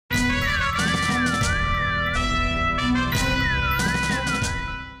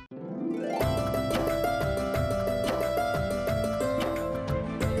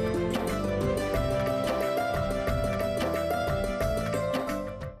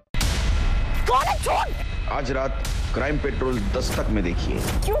कौन है चोर? आज रात क्राइम पेट्रोल दस्तक में देखिए।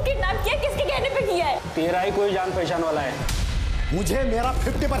 क्यों किडनैप किया, किसके कहने पे किया है? तेरा ही कोई जान पहचान वाला है। मुझे मेरा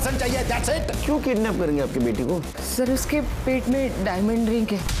 50% चाहिए, that's it। क्यों किडनैप करेंगे आपकी बेटी को? सर उसके पेट में डायमंड रिंग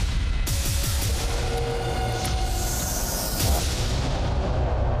है।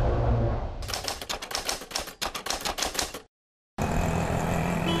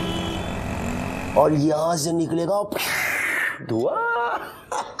 और यहां से निकलेगा धुआं।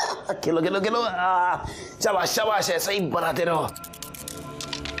 खेलो खेलो खेलो, शाबाश शाबाश, ऐसा ही बनाते रहो।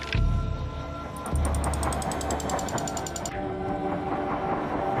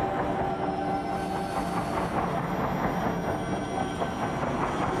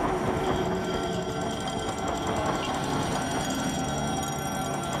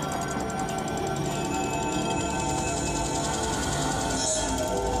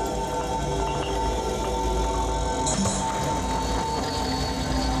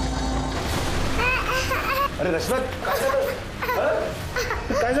 अरे रचना,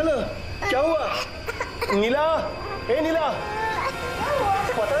 काय झालं? क्या हुआ? नीला, ए नीला,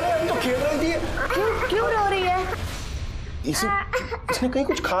 पता नहीं, हम तो खेल रही थी। क्यों रो रही है? इसने कहीं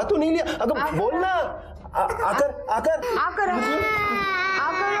कुछ खा तो नहीं लिया? अगर बोल ना, आकर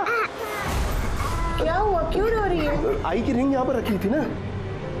क्या हुआ, क्यों रो रही है? आई की रिंग यहाँ पर रखी थी ना।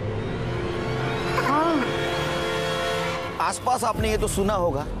 आसपास आपने ये तो सुना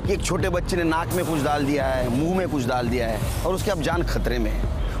होगा कि एक छोटे बच्चे ने नाक में कुछ डाल दिया है, मुंह में कुछ डाल दिया है और उसकी अब जान खतरे में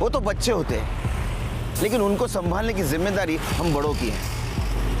है। वो तो बच्चे होते हैं, लेकिन उनको संभालने की जिम्मेदारी हम बड़ों की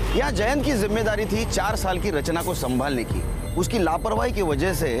है। यहाँ जयंत की जिम्मेदारी थी 4 साल की रचना को संभालने की। उसकी लापरवाही की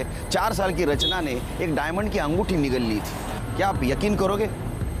वजह से 4 साल की रचना ने एक डायमंड की अंगूठी निगल ली थी। क्या आप यकीन करोगे,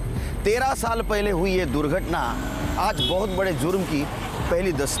 13 साल पहले हुई ये दुर्घटना आज बहुत बड़े जुर्म की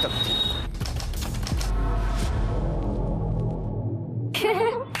पहली दस्तक थी।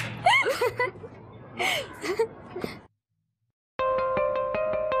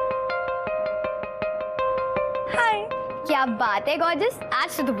 हाय, क्या बात है गॉर्जियस,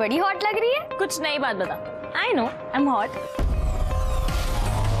 आज तो तू बड़ी हॉट लग रही है। कुछ नई बात बता। I know I am hot.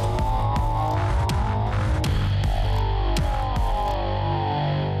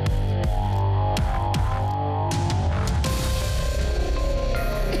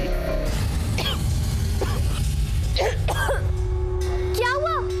 क्या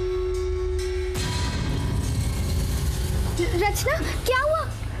हुआ रचना, क्या हुआ?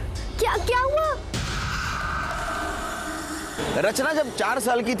 क्या हुआ? रचना जब 4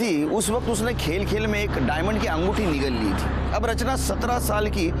 साल की थी उस वक्त उसने खेल खेल में एक डायमंड की अंगूठी निगल ली थी। अब रचना 17 साल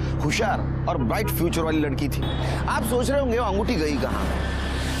की होशियार और ब्राइट फ्यूचर वाली लड़की थी। आप सोच रहे होंगे वो अंगूठी गई कहाँ?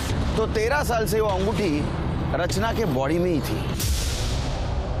 तो 13 साल से वो अंगूठी रचना के बॉडी में ही थी।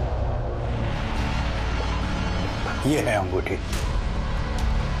 ये है अंगूठी।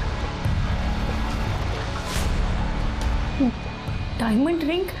 डायमंड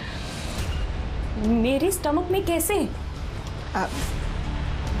रिंग मेरे स्टमक में कैसे?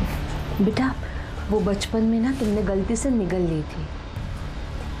 बेटा वो बचपन में ना तुमने गलती से निगल ली थी।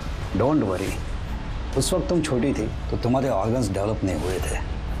 डोंट वरी, उस वक्त तुम छोटी थी तो तुम्हारे ऑर्गन्स डेवलप नहीं हुए थे।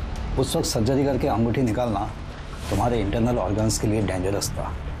 उस वक्त सर्जरी करके अंगूठी निकालना तुम्हारे इंटरनल ऑर्गन्स के लिए डेंजरस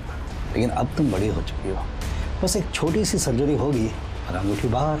था, लेकिन अब तुम बड़ी हो चुकी हो। बस एक छोटी सी सर्जरी होगी और अंगूठी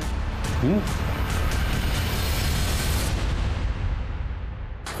बाहर।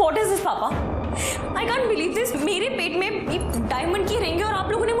 What is this, पापा? I can't believe this. मेरे पेट में ये डायमंड की रिंग है और आप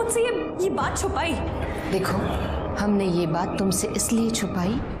लोगों ने मुझसे ये बात छुपाई। देखो, हमने ये बात तुमसे इसलिए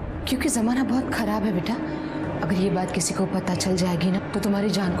छुपाई क्योंकि जमाना बहुत खराब है बेटा। अगर ये बात किसी को पता चल जाएगी ना तो तुम्हारी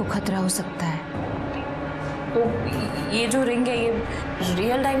जान को खतरा हो सकता है। तो ये जो रिंग है ये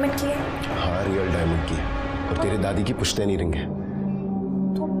रियल डायमंड की है? हाँ, रियल डायमंड की है और तेरे दादी की पुश्तैनी रिंग है।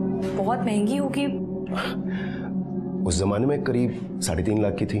 तो बहुत महंगी होगी। उस जमाने में करीब 3.5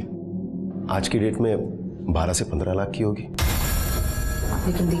 लाख की थी, आज की डेट में 12 से 15 लाख की होगी।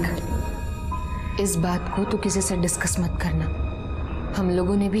 लेकिन देख, इस बात को तो किसी से डिस्कस मत करना। हम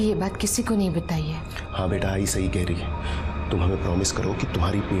लोगों ने भी ये बात किसी को नहीं बताई है। हाँ बेटा, आई सही कह रही है। तुम हमें प्रॉमिस करो कि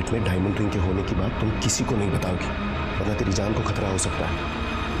तुम्हारी पेट में डायमंड रिंग के होने की बात तुम किसी को नहीं बताओगी, वरना तेरी जान को खतरा हो सकता है।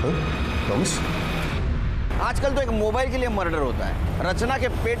 प्रॉमिस? आजकल तो एक मोबाइल के लिए मर्डर होता है। रचना के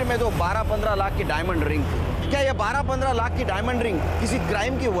पेट में तो 12-15 लाख की डायमंड रिंग थी। क्या ये 12-15 लाख की डायमंड रिंग किसी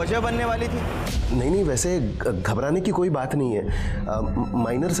क्राइम की वजह बनने वाली थी? नहीं, वैसे घबराने की कोई बात नहीं है।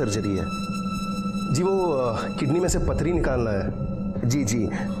 माइनर सर्जरी है जी, वो किडनी में से पथरी निकालना है। जी,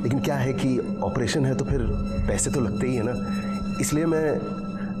 लेकिन क्या है कि ऑपरेशन है तो फिर पैसे तो लगते ही है ना, इसलिए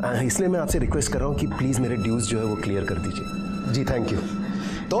मैं आपसे रिक्वेस्ट कर रहा हूँ कि प्लीज़ मेरे ड्यूज जो है वो क्लियर कर दीजिए। जी, थैंक यू।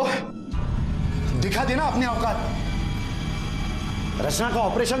 तो दिखा देना अपने औकात। रचना का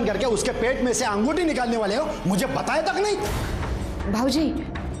ऑपरेशन करके उसके पेट में से अंगूठी निकालने वाले हो, मुझे बताया तक नहीं। भाऊजी,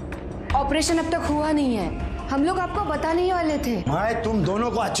 ऑपरेशन अब तक हुआ नहीं है, हम लोग आपको बताने ही वाले थे। मैं तुम दोनों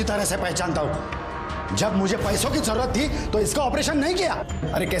को अच्छी तरह से पहचानता हूँ। जब मुझे पैसों की जरूरत थी तो इसका ऑपरेशन नहीं किया।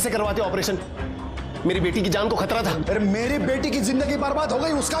 अरे कैसे करवाते ऑपरेशन? मेरी बेटी की जान को खतरा था। अरे मेरी बेटी की जिंदगी बर्बाद हो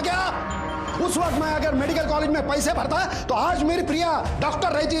गई, उसका क्या? उस वक्त मैं अगर मेडिकल कॉलेज में पैसे भरता तो आज मेरी प्रिया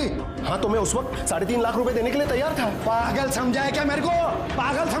डॉक्टर रहती। हाँ, तो मैं उस वक्त 3.5 लाख रुपए देने के लिए तैयार था। पागल समझा है क्या मेरे को?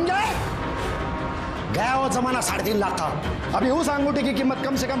 पागल समझा है? गया वो जमाना 3.5 लाख का। अभी उस अंगूठी की कीमत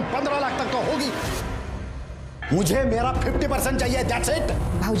कम से कम 15 लाख तक तो होगी। मुझे मेरा 50% चाहिए, दैट्स इट।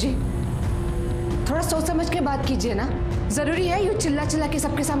 भाऊजी, थोड़ा सोच समझ के बात कीजिए ना। जरूरी है यूं चिल्ला चिल्ला के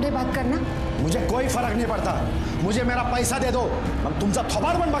सबके सामने बात करना? मुझे कोई फर्क नहीं पड़ता, मुझे मेरा पैसा दे दो, मग तुमचा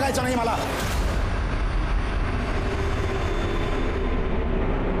थोबाड पण बघायचा नाही मला।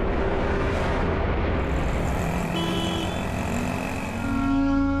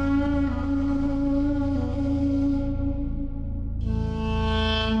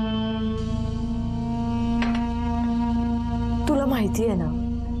 तुला माहिती है ना,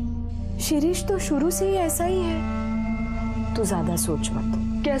 शिरीष तो शुरू से ही ऐसा ही है। तू ज्यादा सोच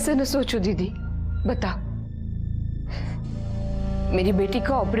मत। कैसे न सोचू दीदी, बता। मेरी बेटी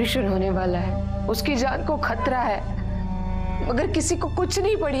का ऑपरेशन होने वाला है, उसकी जान को खतरा है, मगर किसी को कुछ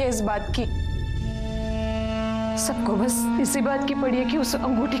नहीं पड़ी है इस बात की। सबको बस इसी बात की पड़ी है कि उस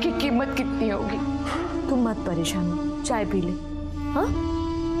अंगूठी की कीमत कितनी होगी। तुम मत परेशान हो, चाय पी ले। हाँ,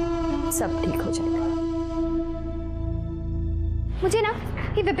 सब ठीक हो जाएगा। मुझे ना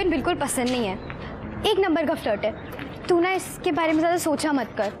ये विपिन बिल्कुल पसंद नहीं है, एक नंबर का फ्लर्ट है। तू ना इसके बारे में ज्यादा सोचा मत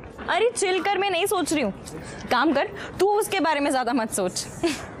कर। अरे चिल कर, मैं नहीं सोच रही हूँ। काम कर, तू उसके बारे में ज्यादा मत सोच।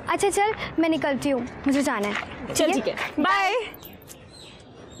 अच्छा चल, मैं निकलती हूँ, मुझे जाना है। चल ठीक है, बाय।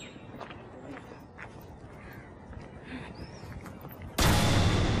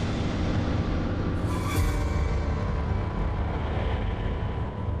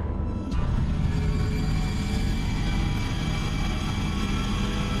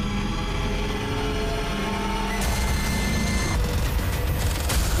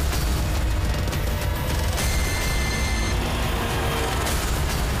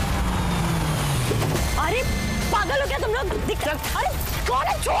 पागल हो क्या तुम लोग? दिख रहा? अरे कौन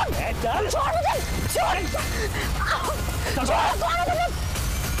है? छोड़ छोड़ मुझे, छोड़ छोड़। कौन है तुम लोग?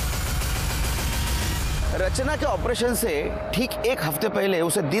 रचना के ऑपरेशन से ठीक 1 हफ्ते पहले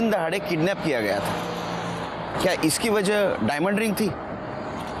उसे दिन दहाड़े किडनैप किया गया था। क्या इसकी वजह डायमंड रिंग थी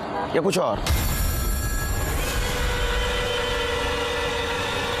या कुछ और?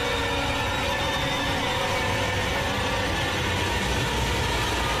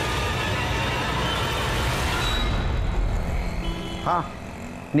 हाँ,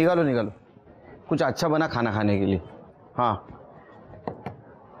 निकालो निकालो, कुछ अच्छा बना खाना खाने के लिए। हाँ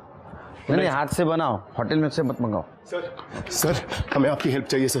नहीं, हाथ से बनाओ, होटल में से मत मंगाओ। सर हमें आपकी हेल्प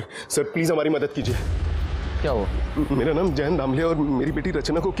चाहिए सर। सर प्लीज हमारी मदद कीजिए। क्या हुआ? मेरा नाम जयन दामले और मेरी बेटी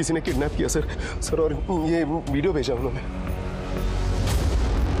रचना को किसी ने किडनैप किया सर। और ये वीडियो भेजा उन्होंने।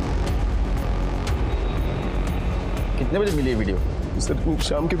 कितने बजे मिली वीडियो? सर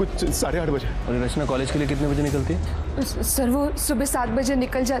शाम के कुछ 8:30 बजे। और रचना कॉलेज के लिए कितने बजे निकलती है? सर वो सुबह 7 बजे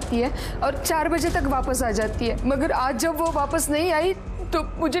निकल जाती है और 4 बजे तक वापस आ जाती है, मगर आज जब वो वापस नहीं आई तो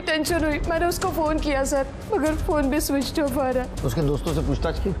मुझे टेंशन हुई। मैंने उसको फोन किया सर, मगर फोन भी स्विच ऑफ आ रहा है। उसके दोस्तों से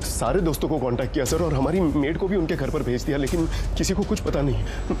पूछताछ की? सारे दोस्तों को कांटेक्ट किया सर, और हमारी मेड को भी उनके घर पर भेज दिया, लेकिन किसी को कुछ पता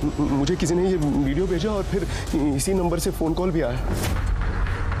नहीं। मुझे किसी ने ये वीडियो भेजा और फिर इसी नंबर से फोन कॉल भी आया।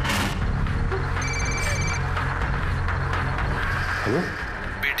 हेलो,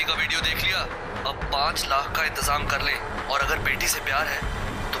 बेटी का वीडियो देख लिया? अब 5 लाख का इंतजाम कर ले, और अगर बेटी से प्यार है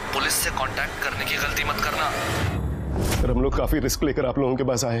तो पुलिस से कांटेक्ट करने की गलती मत करना। सर हम लोग काफी रिस्क लेकर आप लोगों के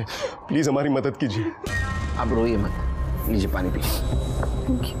पास आए, प्लीज हमारी मदद कीजिए। आप रोइए मत, लीजिए पानी पीजिए।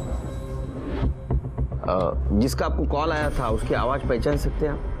 जिसका आपको कॉल आया था उसकी आवाज पहचान सकते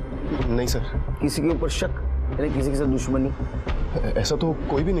हैं आप? नहीं सर। किसी के ऊपर शक यानी किसी के साथ दुश्मनी? ऐसा तो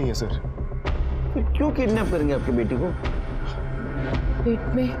कोई भी नहीं है सर। फिर क्यों किडनैप करेंगे आपकी बेटी को? पेट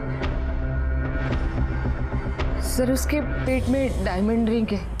में सर, उसके पेट में डायमंड रिंग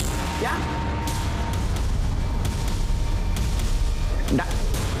है। क्या?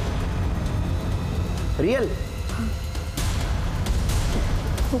 रियल?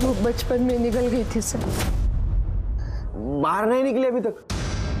 वो बचपन में निकल गई थी सर। बाहर नहीं निकले अभी तक?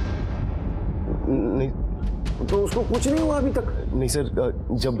 नहीं तो उसको कुछ नहीं हुआ अभी तक? नहीं सर,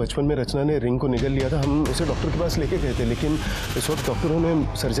 जब बचपन में रचना ने रिंग को निगल लिया था हम उसे डॉक्टर के पास लेके गए थे, लेकिन इस वक्त डॉक्टरों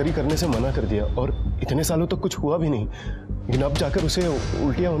ने सर्जरी करने से मना कर दिया और इतने सालों तक कुछ हुआ भी नहीं। लेकिन अब जाकर उसे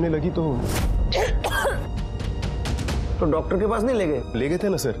उल्टियाँ होने लगी तो तो डॉक्टर के पास नहीं ले गए? ले गए थे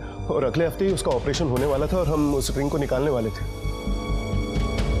ना सर, और अगले हफ्ते ही उसका ऑपरेशन होने वाला था और हम उस रिंग को निकालने वाले थे।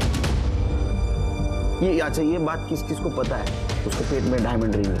 ये अच्छा, ये बात किस किस को पता है उसके पेट में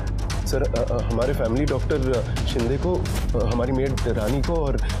डायमंड रिंग है? सर हमारे फैमिली डॉक्टर शिंदे को, हमारी मेड रानी को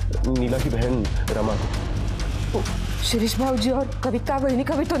और नीला की बहन रमा को। शिरीष भाजी और कविता बहनी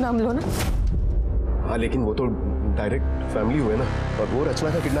का भी तो नाम लो ना। हाँ लेकिन वो तो डायरेक्ट फैमिली हुए ना, और वो रचना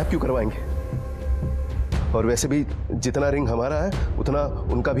का किडनैप क्यों करवाएंगे? और वैसे भी जितना रिंग हमारा है उतना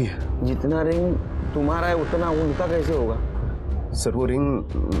उनका भी है। जितना रिंग तुम्हारा है उतना उनका कैसे होगा? सर वो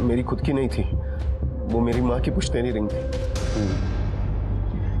रिंग मेरी खुद की नहीं थी, वो मेरी माँ की पुश्तैनी रिंग थी।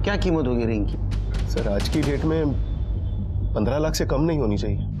 क्या कीमत होगी रिंग की? सर आज की डेट में 15 लाख से कम नहीं होनी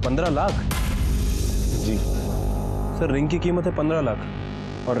चाहिए। 15 लाख? जी सर रिंग की कीमत है 15 लाख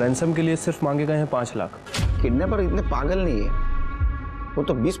और रैंसम के लिए सिर्फ मांगे गए हैं 5 लाख। किडनैपर इतने पागल नहीं है, वो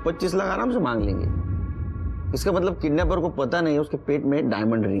तो 20-25 लाख आराम से मांग लेंगे। इसका मतलब किडनैपर को पता नहीं है उसके पेट में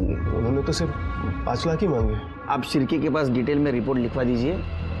डायमंड रिंग है। उन्होंने तो सिर्फ 5 लाख ही मांगे। आप शिरके के पास डिटेल में रिपोर्ट लिखवा दीजिए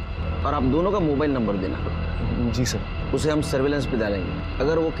और आप दोनों का मोबाइल नंबर देना। जी सर। उसे हम सर्वेलेंस पे डालेंगे।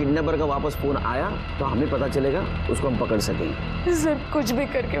 अगर वो किडनैपर का वापस फोन आया तो हमें पता चलेगा, उसको हम पकड़ सकेंगे। सर कुछ भी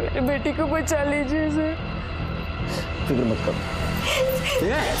करके मेरी बेटी को बचा लीजिए सर। फिक्र मत करो।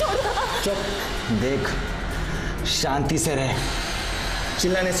 चुप, देख शांति से रह,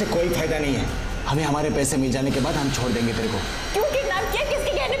 चिल्लाने से कोई फायदा नहीं है। हमें हमारे पैसे मिल जाने के बाद हम छोड़ देंगे तेरे को। क्यों किडनैप किया?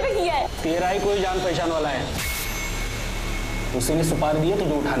 किसके कहने पे किया है? तेरा ही कोई जान पहचान वाला है, उसी ने सुपारी दी है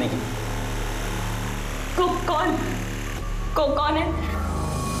तुझे उठाने की। कौन है?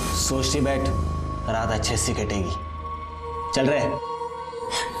 सोचती बैठ, रात अच्छे से कटेगी। चल रहे।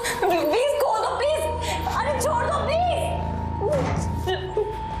 प्लीज खोल दो प्लीज। अरे छोड़ दो please.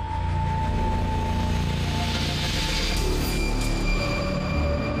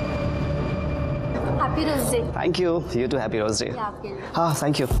 Happy rose day. Thank you, you to happy rose day. हाँ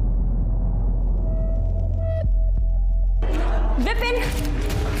thank you. Vipin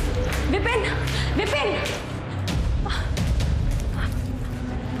Vipin Vipin,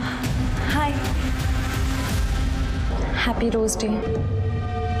 hi. Happy rose day.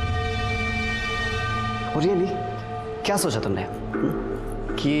 Really? क्या सोचा तुमने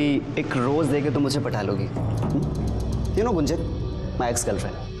कि एक रोज देके तुम मुझे पटा लोगी? You know Gunjan, my ex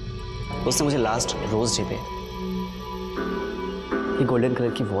girlfriend, उसने मुझे लास्ट रोज डे पे ये गोल्डन कलर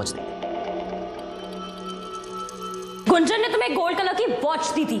की वॉच दी। गुंजन ने तुम्हें गोल्ड कलर की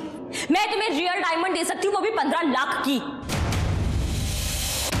वॉच दी थी। मैं तुम्हें रियल डायमंड दे सकती हूँ, वो भी 15 लाख की।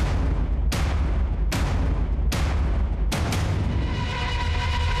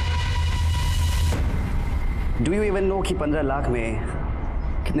 डू यू इवन नो कि 15 लाख में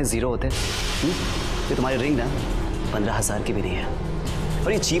कितने जीरो होते हैं? ये तुम्हारी रिंग ना 15,000 की भी नहीं है,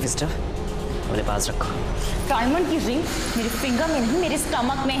 और ये चीप स्टफ अपने पास रखो। डायमंड की रिंग मेरे फिंगर में नहीं, मेरे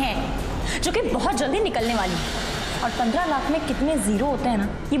स्टमक में है, जो कि बहुत जल्दी निकलने वाली है। और 15 लाख में कितने जीरो होते हैं ना,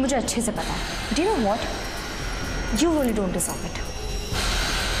 ये मुझे अच्छे से पता है। Do you know what? You really don't deserve it.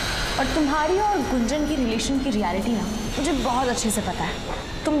 और तुम्हारी और गुंजन की रिलेशन की रियलिटी ना मुझे बहुत अच्छे से पता है।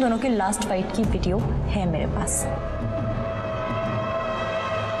 तुम दोनों की लास्ट फाइट की वीडियो है मेरे पास।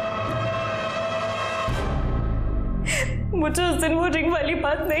 मुझे उस दिन वो रिंग वाली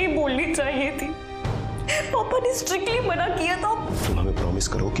बात नहीं बोलनी चाहिए थी। पापा ने स्ट्रिक्टली मना किया था। तुम हमें प्रॉमिस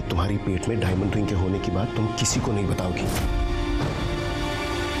करो कि तुम्हारी पेट में डायमंड रिंग के होने की बात तुम किसी को नहीं बताओगी।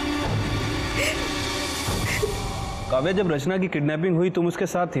 काव्या, जब रचना की किडनैपिंग हुई तुम उसके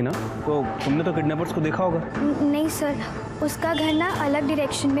साथ थी ना, तो तुमने तो किडनैपर्स को देखा होगा। नहीं सर, उसका घर ना अलग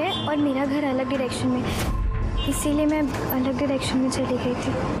डायरेक्शन में और मेरा घर अलग डायरेक्शन में, इसीलिए मैं अलग डायरेक्शन में चली गई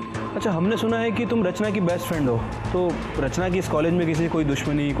थी। अच्छा, हमने सुना है कि तुम रचना की बेस्ट फ्रेंड हो, तो रचना की इस कॉलेज में किसी कोई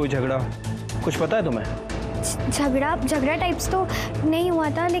दुश्मनी, कोई झगड़ा, कुछ पता है तुम्हें? झगड़ा टाइप्स तो नहीं हुआ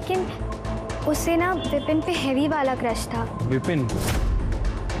था, लेकिन उससे ना विपिन पे हैवी वाला क्रश था। विपिन?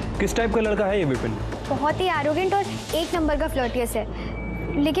 किस टाइप का लड़का है ये विपिन? बहुत ही एरोगेंट और एक नंबर का फ्लर्टियस है,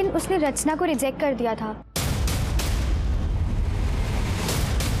 लेकिन उसने रचना को रिजेक्ट कर दिया था।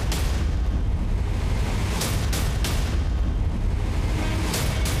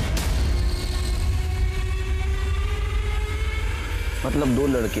 मतलब 2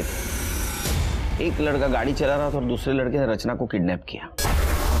 लड़के थे, एक लड़का गाड़ी चला रहा था और दूसरे लड़के ने रचना को किडनैप किया।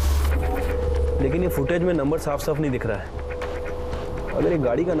 लेकिन ये फुटेज में नंबर साफ साफ नहीं दिख रहा है। अगर ये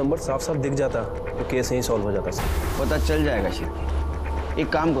गाड़ी का नंबर साफ साफ दिख जाता तो केस यहीं सॉल्व हो जाता सर। पता चल जाएगा शिरके। एक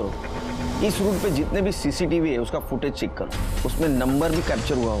काम करो, इस रूट पे जितने भी सीसीटीवी है उसका फुटेज चेक करो, उसमें नंबर भी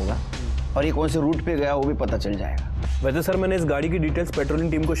कैप्चर हुआ होगा और ये कौन से रूट पे गया वो भी पता चल जाएगा। वैसे सर मैंने इस गाड़ी की डिटेल्स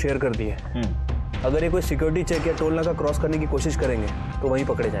पेट्रोलिंग टीम को शेयर कर दी है। अगर ये कोई सिक्योरिटी चेक या टोल नाका क्रॉस करने की कोशिश करेंगे तो वहीं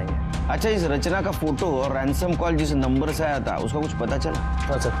पकड़े जाएंगे। अच्छा, इस रचना का फोटो और रैंसम कॉल जिस नंबर से आया था उसका कुछ पता चला?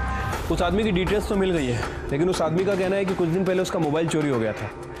 हाँ सर, उस आदमी की डिटेल्स तो मिल गई है, लेकिन उस आदमी का कहना है कि कुछ दिन पहले उसका मोबाइल चोरी हो गया था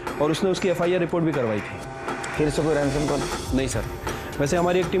और उसने उसकी FIR रिपोर्ट भी करवाई थी। फिर से कोई रैंसम कॉल? नहीं सर, वैसे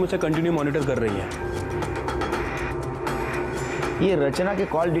हमारी एक टीम उसे कंटिन्यू मॉनिटर कर रही है। ये रचना के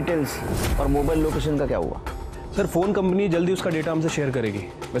कॉल डिटेल्स और मोबाइल लोकेशन का क्या हुआ? सर, फ़ोन कंपनी जल्दी उसका डेटा हमसे शेयर करेगी।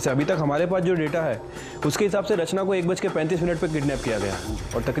 वैसे अभी तक हमारे पास जो डेटा है उसके हिसाब से रचना को 1:35 पर किडनैप किया गया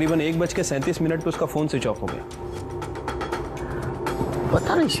और तकरीबन 1:37 पर उसका फ़ोन स्विच ऑफ हो गया।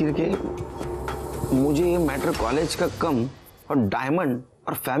 पता नहीं शिरके, मुझे ये मैटर कॉलेज का कम और डायमंड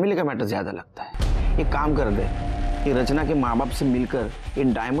और फैमिली का मैटर ज़्यादा लगता है। ये काम कर दे, ये रचना के माँ बाप से मिलकर ये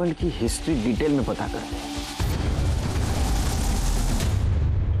डायमंड की हिस्ट्री डिटेल में पता कर दे।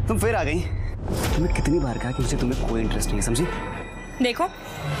 तुम फिर आ गई। तुम्हें कितनी बार कहा कि मुझे तुम्हें कोई इंटरेस्ट नहीं है, समझी? देखो,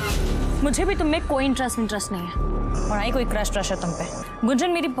 मुझे भी तुममें कोई इंटरेस्ट नहीं है और आई कोई क्रश है तुम पे।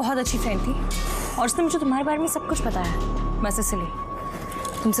 गुंजन मेरी बहुत अच्छी फ्रेंड थी और उसने मुझे तुम्हारे बारे में सब कुछ बताया। बस इसलिए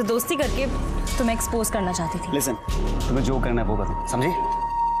तुमसे दोस्ती करके तुम्हें एक्सपोज करना चाहती थी। लिसन, तुम्हें जो करना है वो करो, समझी?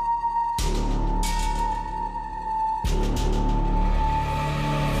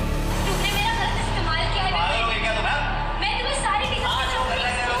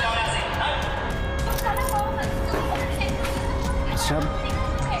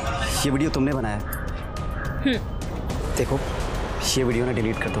 ये वीडियो तुमने बनाया? देखो, ये वीडियो ना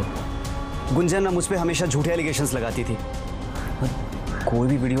डिलीट कर दो। गुंजन ना मुझ पे हमेशा झूठे एलिगेशंस लगाती थी। कोई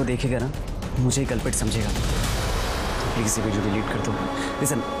भी वीडियो देखेगा ना मुझे कल्प्रिट समझेगा। प्लीज ये वीडियो डिलीट कर दो।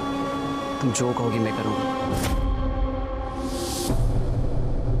 लिसन, तुम जो कहोगी मैं करूँगा।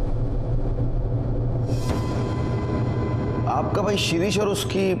 आपका भाई शिरीष और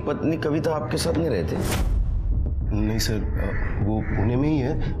उसकी पत्नी कविता आपके साथ नहीं रहते? नहीं सर, वो पुणे में ही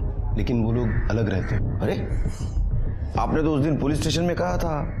है, लेकिन वो लोग अलग रहते हैं। अरे, आपने तो उस दिन पुलिस स्टेशन में कहा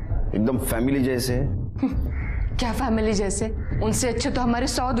था एकदम फैमिली जैसे। क्या फैमिली जैसे? उनसे अच्छे तो हमारे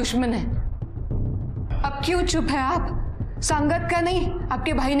 100 दुश्मन हैं। अब क्यों चुप है आप? संगत का नहीं,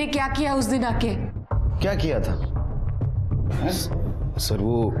 आपके भाई ने क्या किया उस दिन आके? क्या किया था? सर,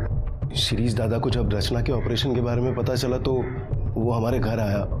 वो शिरीष दादा को जब रचना के ऑपरेशन के बारे में पता चला तो वो हमारे घर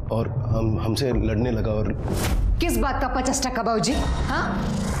आया और हमसे लड़ने लगा। और किस बात का 50% भाऊजी? हाँ,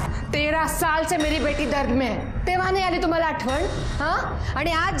 13 साल से मेरी बेटी दर्द में है, तेव्हा नहीं आली तुम्हाला आठवण? हाँ,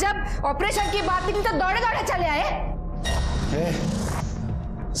 आणि आज जब ऑपरेशन की बात निकली तो दौड़े दौड़े चले आए।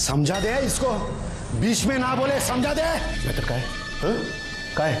 समझा दे इसको, बीच में ना बोले, समझा दे। नाहीतर काय?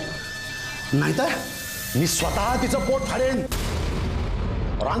 काय? नाहीतर मी स्वतः तिचं पोट फाडेन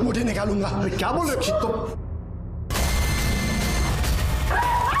और अंगूठी निकालूंगा। क्या बोल रहे हो?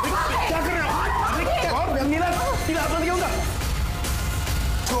 क्या कर रहे हो?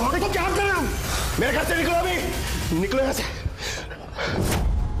 क्या कर रहे हो? मेरे घर से निकलो, अभी निकलो यहाँ से।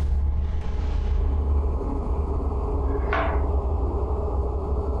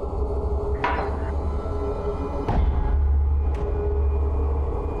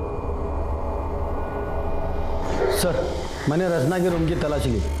 सर, मैंने रचना के रूम की तलाशी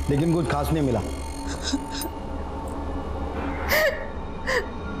ली, लेकिन कुछ खास नहीं मिला।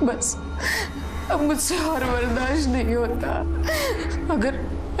 बस अब मुझसे और बर्दाश्त नहीं होता।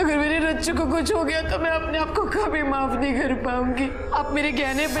 अगर मेरे रच्चू को कुछ हो गया तो मैं अपने आप को कभी माफ नहीं कर पाऊंगी। आप मेरे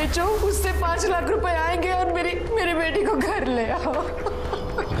गहने बेचो, उससे 5 लाख रुपए आएंगे और मेरी बेटी को घर ले आओ।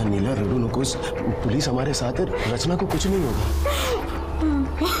 नीला, रडू नकोस, पुलिस हमारे साथ है, रचना को कुछ नहीं होगा।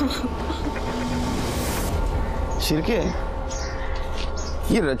 शिरके,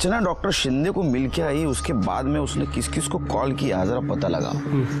 ये रचना डॉक्टर शिंदे को मिल के आई, उसके बाद में उसने किस किस को कॉल किया जरा पता लगा।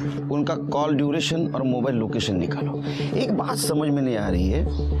 उनका कॉल ड्यूरेशन और मोबाइल लोकेशन निकालो। एक बात समझ में नहीं आ रही है,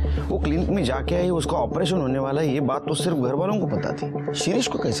 वो क्लिनिक में जाके आई, उसका ऑपरेशन होने वाला है, ये बात तो सिर्फ घर वालों को पता थी, शिरीष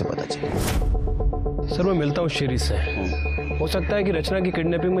को कैसे पता चला? सर, मैं मिलता हूँ शिरीष से। हो सकता है कि रचना की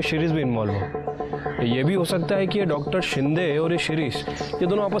किडनैपिंग में शिरीष भी इन्वॉल्व हो। ये भी हो सकता है कि ये डॉक्टर शिंदे और ये शिरीष, ये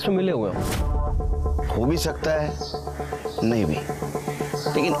दोनों आपस में मिले हुए हो भी सकता है, नहीं भी।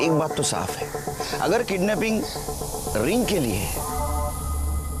 लेकिन एक बात तो साफ है, अगर किडनैपिंग रिंग के लिए है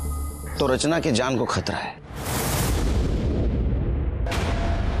तो रचना के जान को खतरा है।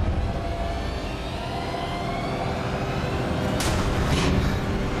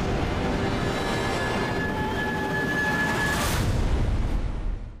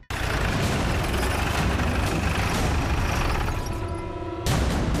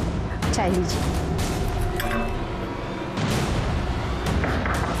 चाय लीजिए।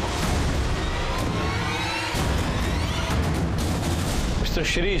 मिस्टर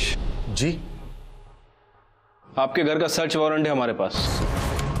शिरीष जी, आपके घर का सर्च वारंट है हमारे पास।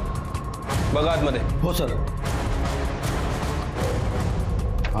 बगात मत दे। हो सर।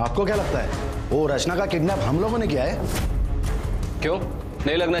 आपको क्या लगता है वो रचना का किडनैप हम लोगों ने किया है? क्यों,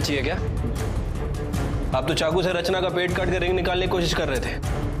 नहीं लगना चाहिए क्या? आप तो चाकू से रचना का पेट काट के रिंग निकालने की कोशिश कर रहे थे।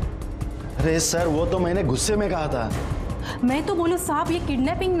 अरे सर वो तो मैंने गुस्से में कहा था। मैं तो बोलूं साहब, ये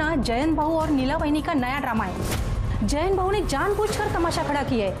किडनैपिंग ना जयन भाऊ और नीला बहनी का नया ड्रामा है। जयन भाऊ ने जानबूझकर तमाशा खड़ा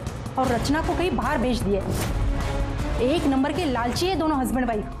किया है और रचना को कहीं बाहर भेज दिया है। एक नंबर के लालची है दोनों हस्बैंड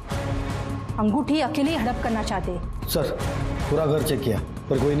वाइफ। अंगूठी अकेले हड़प करना चाहते हैं। सर पूरा घर चेक किया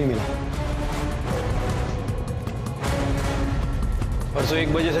पर कोई नहीं मिला। परसों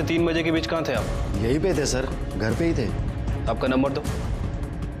 1 बजे से 3 बजे के बीच कहाँ थे आप? यहीं पे थे सर, घर पे ही थे। आपका नंबर दो।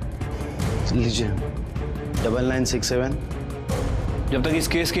 लीजिए 9967। जब तक इस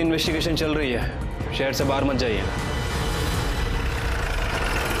केस की इन्वेस्टिगेशन चल रही है शहर से बाहर मत जाइए।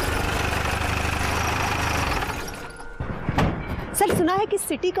 सर सुना है कि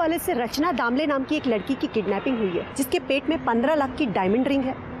सिटी कॉलेज से रचना दामले नाम की एक लड़की की किडनैपिंग हुई है जिसके पेट में 15 लाख की डायमंड रिंग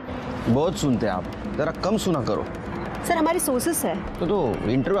है। बहुत सुनते हैं आप, जरा कम सुना करो। सर हमारे सोर्सेस है। तो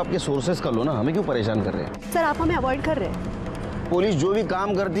इंटरव्यू आपके सोर्सेस का लो ना, हमें क्यों परेशान कर रहे हैं? सर आप हमें अवॉइड कर रहे हैं। पुलिस जो भी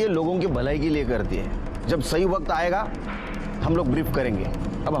काम करती है लोगों की भलाई के लिए करती है। जब सही वक्त आएगा हम लोग ब्रीफ करेंगे,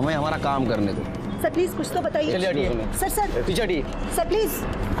 अब हमें हमारा काम करने दो। सर प्लीज कुछ तो बताइए। सर पीछे हटिए। Sir please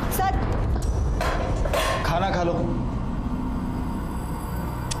sir. खाना खा लो।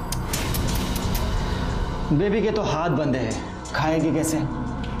 बेबी के तो हाथ बंधे हैं, खाएगी कैसे?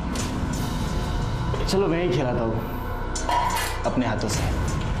 चलो मैं ही खिलाता हूँ अपने हाथों से।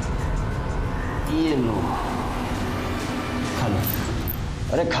 ये लो, खा लो।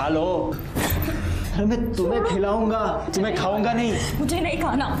 अरे खा लो। अरे मैं तुम्हें खिलाऊंगा, तुम्हें खाऊंगा नहीं। मुझे नहीं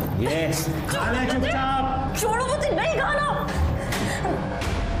खाना। ये खा ले चुपचाप। छोड़ो, मुझे नहीं खाना।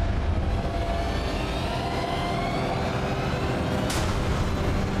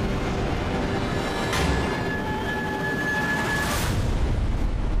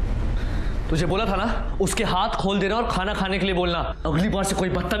 तुझे बोला था ना उसके हाथ खोल देना और खाना खाने के लिए बोलना। अगली बार से कोई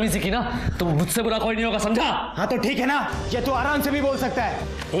बदतमीजी की ना तो मुझसे बुरा कोई नहीं होगा, समझा? हाँ तो ठीक है ना, ये तू आराम से भी बोल सकता है।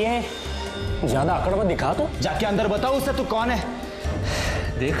 ये ज्यादा अकड़ मत दिखा। तो जाके अंदर बताओ उससे तू कौन है।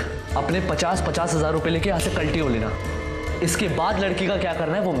 देख, अपने 50-50 हजार रुपए लेके यहाँ से कल्टी हो लेना। इसके बाद लड़की का क्या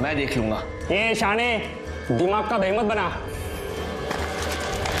करना है वो मैं देख लूंगा। ये शाने दिमाग का दही मत बना।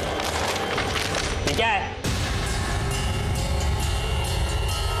 ये क्या है?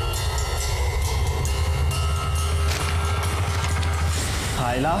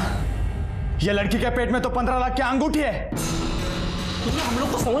 आयला, ये लड़की के पेट में तो 15 लाख की अंगूठी है। तुमने हम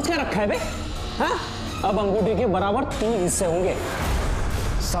लोग को समझ क्या रखा है बे? हाँ? अब अंगूठी के बराबर 3 हिस्से होंगे,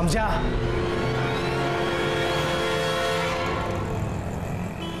 समझा?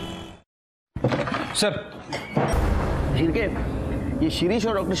 सर ये शिरीष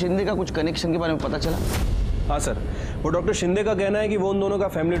और डॉक्टर शिंदे का कुछ कनेक्शन के बारे में पता चला? हाँ सर, वो डॉक्टर शिंदे का कहना है कि वो उन दोनों का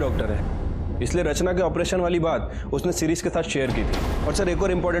फैमिली डॉक्टर है, इसलिए रचना के ऑपरेशन वाली बात उसने सीरीज के साथ शेयर की थी। और सर एक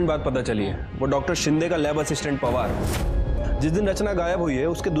और इम्पोर्टेंट बात पता चली है, वो डॉक्टर शिंदे का लैब असिस्टेंट पवार जिस दिन रचना गायब हुई है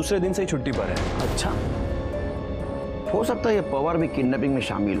उसके दूसरे दिन से ही छुट्टी पर है। अच्छा, हो सकता है ये पवार भी किडनैपिंग में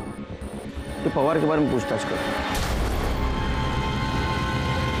शामिल हो। तो पवार के बारे में पूछताछ करो।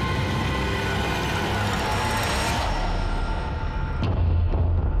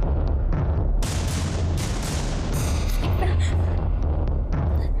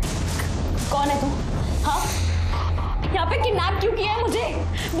 कौन है तू? हाँ, यहाँ पे किडनैप क्यों किया है मुझे?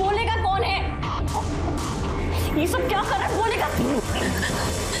 बोलेगा कौन है? ये सब क्या कर रहा है? बोलेगा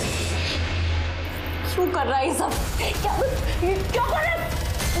क्यों कर रहा है ये सब? क्या कर रहा है?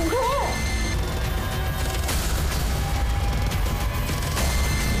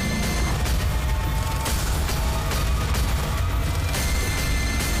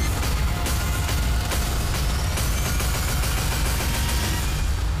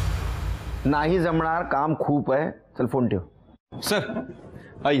 ना ही जमणार, काम खूप है। चल फोन ठेव। सर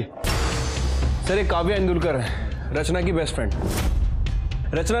आइए। सर एक काव्या इंदुलकर है, रचना की बेस्ट फ्रेंड।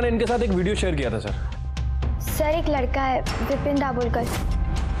 रचना ने इनके साथ एक वीडियो शेयर किया था सर। एक लड़का है विपिन दाभोलकर,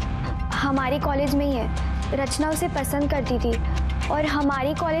 हमारी कॉलेज में ही है। रचना उसे पसंद करती थी और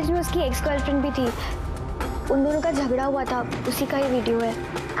हमारी कॉलेज में उसकी एक्स गर्लफ्रेंड भी थी। उन दोनों का झगड़ा हुआ था, उसी का ही वीडियो है।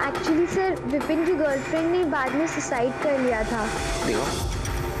 एक्चुअली सर विपिन की गर्लफ्रेंड ने बाद में सुसाइड कर लिया था। देखो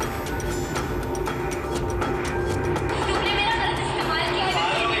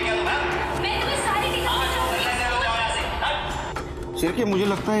सिर्फ मुझे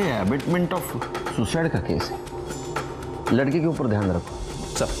लगता है अबेटमेंट ऑफ सुसाइड का केस है। लड़के के ऊपर ध्यान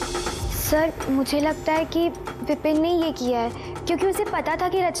रखो। सर मुझे लगता है कि विपिन ने ये किया है क्योंकि उसे पता था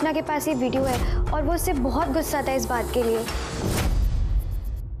कि रचना के पास ये वीडियो है और वो उससे बहुत गुस्सा था इस बात के लिए।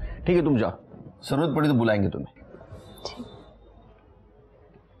 ठीक है, तुम जाओ, जरूरत पड़ी तो बुलाएंगे तुम्हें।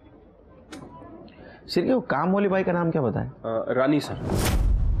 सिर के वो काम वाली बाई का नाम क्या बताएं? रानी सर।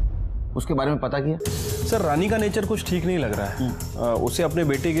 उसके बारे में पता किया? सर रानी का नेचर कुछ ठीक नहीं लग रहा है। उसे अपने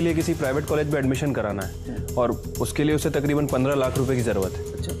बेटे के लिए किसी प्राइवेट कॉलेज में एडमिशन कराना है और उसके लिए उसे तकरीबन 15 लाख रुपए की जरूरत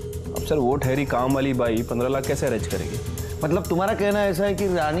है। अच्छा। अब सर वो ठहरी काम वाली बाई 15 लाख कैसे अरेंज करेगी? मतलब तुम्हारा कहना ऐसा है कि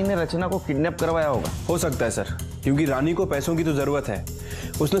रानी ने रचना को किडनैप करवाया होगा? हो सकता है सर, क्योंकि रानी को पैसों की तो जरूरत है।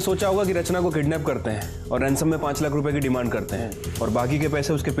 उसने सोचा होगा कि रचना को किडनैप करते हैं और रैंसम में 5 लाख रुपए की डिमांड करते हैं और बाकी के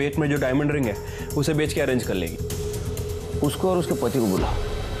पैसे उसके पेट में जो डायमंड रिंग है उसे बेच के अरेंज कर लेगी। उसको और उसके पति को बुलाओ।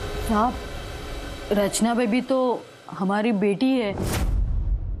 साहब, रचना बेबी तो हमारी बेटी है,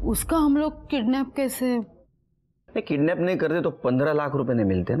 उसका हम लोग किडनैप कैसे? किडनैप नहीं करते तो 15 लाख रुपए नहीं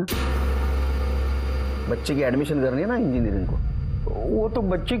मिलते ना। बच्चे की एडमिशन करनी है ना इंजीनियरिंग को। वो तो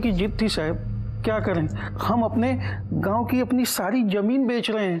बच्चे की जिद थी साहब, क्या करें, हम अपने गांव की अपनी सारी जमीन बेच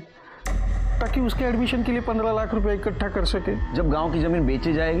रहे हैं ताकि उसके एडमिशन के लिए 15 लाख रुपए इकट्ठा कर सके। जब गांव की जमीन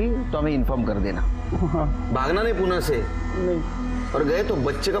बेची जाएगी तो हमें इन्फॉर्म कर देना। हाँ। भागना नहीं पुणे से। नहीं। और गए तो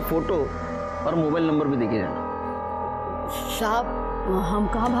बच्चे का फोटो और मोबाइल नंबर भी देके जाना। साहब हम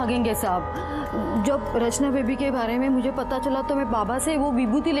कहाँ भागेंगे साहब, जब रचना बेबी के बारे में मुझे पता चला तो मैं बाबा से वो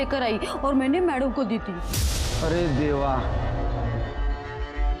विभूति लेकर आई और मैंने मैडम को दी थी। अरे देवा,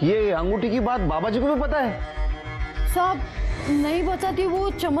 ये अंगूठी की बात बाबा जी को भी पता है? साहब नहीं बताती, वो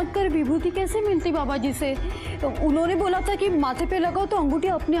चमत्कार विभूति कैसे मिलती बाबा जी से? तो उन्होंने बोला था कि माथे पे लगाओ तो अंगूठी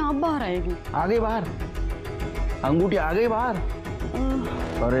अपने आप बाहर आएगी। आ गई बाहर? अंगूठी आ गई बाहर?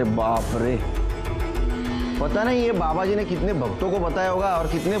 अरे बाप रे, पता नहीं ये बाबा जी ने कितने भक्तों को बताया होगा और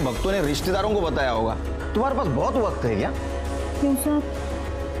कितने भक्तों ने रिश्तेदारों को बताया होगा। तुम्हारे पास बहुत वक्त है क्या? क्यों साहब?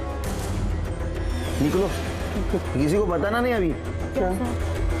 निकलो, किसी को बताना नहीं अभी। क्या?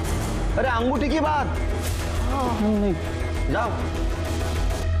 अरे अंगूठी की बात। नहीं, जाओ।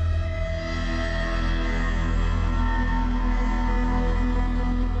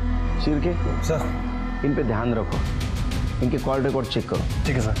 सिर के सर, इन पे ध्यान रखो, इनके कॉल रिकॉर्ड चेक करो।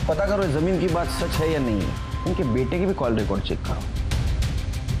 ठीक है सर। पता करो जमीन की बात सच है या नहीं है। इनके बेटे की भी कॉल रिकॉर्ड चेक करो।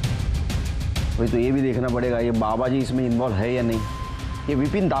 वही तो ये भी देखना पड़ेगा ये बाबा जी इसमें इन्वॉल्व है या नहीं। ये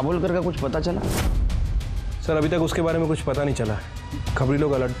विपिन दाभोलकर का कुछ पता चला? सर अभी तक उसके बारे में कुछ पता नहीं चला, खबरी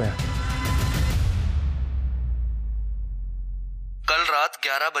लोग अलर्ट पे हैं। कल रात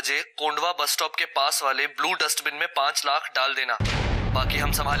 11 बजे कोंडवा बस स्टॉप के पास वाले ब्लू डस्टबिन में 5 लाख डाल देना, बाकी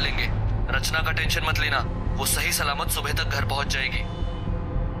हम संभाल लेंगे। रचना का टेंशन मत लेना, वो सही सलामत सुबह तक घर पहुंच जाएगी।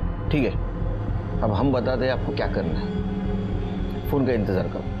 ठीक है, अब हम बताते हैं आपको क्या करना है। फोन का इंतजार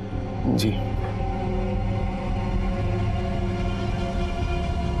करो। जी।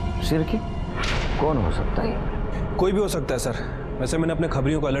 सिर की कौन हो सकता है? कोई भी हो सकता है सर, वैसे मैंने अपने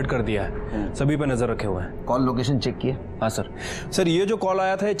खबरियों को अलर्ट कर दिया है, सभी पर नजर रखे हुए हैं। कॉल लोकेशन चेक किया? हाँ सर। सर ये जो कॉल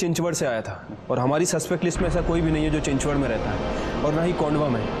आया था ये चिंचवड़ से आया था और हमारी सस्पेक्ट लिस्ट में ऐसा कोई भी नहीं है जो चिंचवड़ में रहता है और ना ही कोंडवा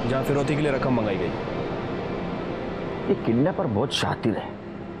में जहाँ फिरौती के लिए रकम मंगाई गई। ये किडनैपर बहुत शातिर है।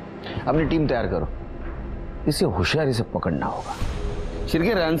 अपनी टीम तैयार करो, इसे होशियारी से पकड़ना होगा। सिर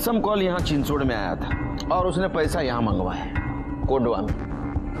के रैंसम कॉल यहाँ चिंचवड़ में आया था और उसने पैसा यहाँ मंगवाया कोंडवा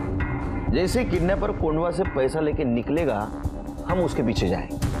में। जैसे किडनैपर कोंडवा से पैसा लेके निकलेगा हम उसके पीछे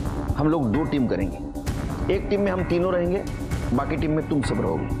जाएंगे। हम लोग 2 टीम करेंगे, एक टीम में हम तीनों रहेंगे, बाकी टीम में तुम सब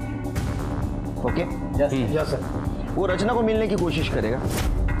रहोगे। ओके? Yes sir. वो रचना को मिलने की कोशिश करेगा,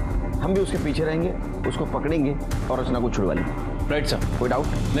 हम भी उसके पीछे रहेंगे, उसको पकड़ेंगे और रचना को छुड़वा लेंगे। Right sir. कोई डाउट?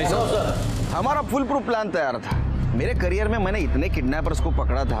 नहीं सर। हमारा फुल प्रूफ प्लान तैयार था। मेरे करियर में मैंने इतने किडनैपर्स को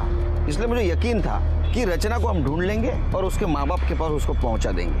पकड़ा था, इसलिए मुझे यकीन था कि रचना को हम ढूंढ लेंगे और उसके माँ बाप के पास उसको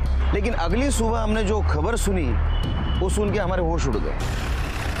पहुंचा देंगे। लेकिन अगली सुबह हमने जो खबर सुनी वो सुन के हमारे होश उड़ गए।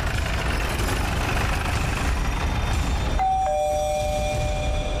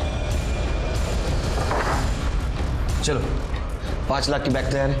 चलो, 5 लाख की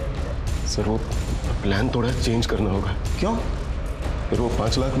बैग तैयार है। सर वो प्लान थोड़ा चेंज करना होगा। क्यों? फिर वो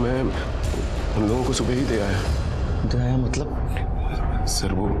 5 लाख मैं हम लोगों को सुबह ही दे आया। दे आया मतलब?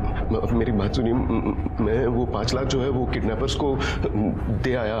 सर वो मेरी बात सुनिए, मैं वो 5 लाख जो है वो किडनैपर्स को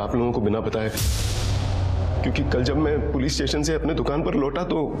दे आया आप लोगों को बिना बताए, क्योंकि कल जब मैं पुलिस स्टेशन से अपने दुकान पर लौटा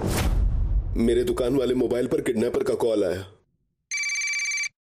तो मेरे दुकान वाले मोबाइल पर किडनैपर का कॉल आया।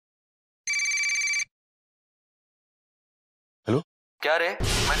 हेलो? क्या रे,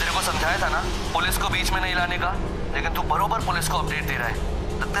 मैं तेरे को समझाया था ना पुलिस को बीच में नहीं लाने का, लेकिन तू बरोबर पुलिस को अपडेट दे रहा है।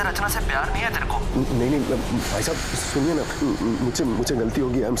 लगता है रचना से प्यार नहीं है तेरे को। नहीं भाई साहब सुनिए ना, मुझे गलती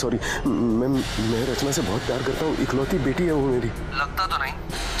होगी, आई एम सॉरी। मैं रचना से बहुत प्यार करता हूँ, इकलौती बेटी है वो मेरी। लगता तो नहीं।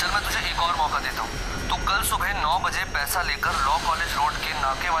 चल मैं तुझे एक और मौका देता हूँ, तू कल सुबह 9 बजे पैसा लेकर लॉ कॉलेज रोड के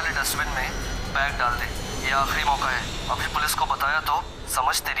नाके वाले डस्टबिन में बैग डाल दे। ये आखिरी मौका है। अभी पुलिस को बताया तो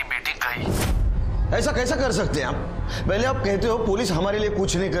समझ तेरी बेटी गई। ऐसा कैसा कर सकते हैं आप? पहले आप कहते हो पुलिस हमारे लिए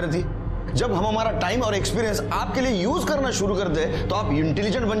कुछ नहीं करती, जब हम हमारा टाइम और एक्सपीरियंस आपके लिए यूज करना शुरू करते हैं तो आप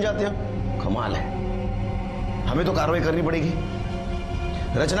इंटेलिजेंट बन जाते हो। कमाल है। हमें तो कार्रवाई करनी पड़ेगी।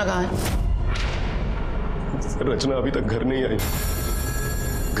 रचना कहाँ है? रचना अभी तक घर नहीं आई।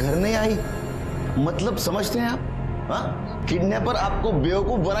 घर नहीं आई मतलब समझते हैं आप? हाँ, किडनैपर आपको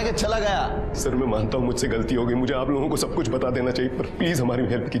बेवकूफ बना के चला गया। सर मैं मानता हूँ मुझसे गलती हो गई, मुझे आप लोगों को सब कुछ बता देना चाहिए, पर प्लीज हमारी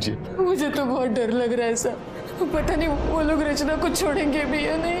हेल्प कीजिए। मुझे तो बहुत डर लग रहा है सर, पता नहीं वो लोग रचना को छोड़ेंगे भी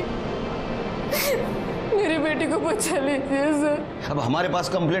या नहीं। मेरी बेटी को बचा लीजिए सर। अब हमारे पास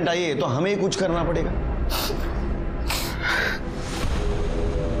कंप्लेंट आई है तो हमें ही कुछ करना पड़ेगा।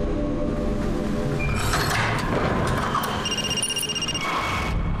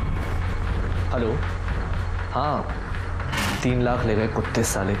 हेलो, हाँ 3 लाख ले गए कुत्ते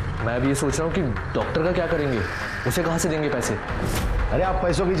साले। मैं अभी ये सोच रहा हूँ कि डॉक्टर का क्या करेंगे, उसे कहाँ से देंगे पैसे? अरे आप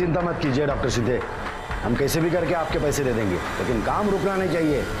पैसों की चिंता मत कीजिए डॉक्टर शिंदे, हम कैसे भी करके आपके पैसे दे देंगे, लेकिन काम रुकना नहीं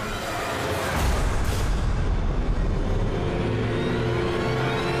चाहिए।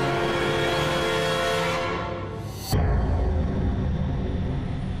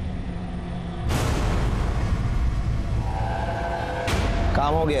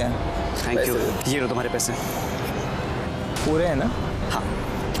 काम हो गया। Thank you. ये लो तुम्हारे पैसे। पूरे हैं ना? हाँ।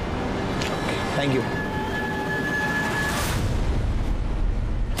 Thank you.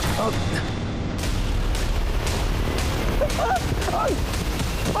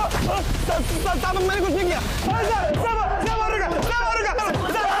 साहब मैंने कुछ नहीं किया।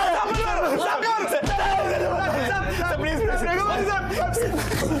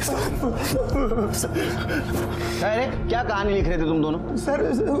 अरे क्या कहानी लिख रहे थे तुम दोनों? सर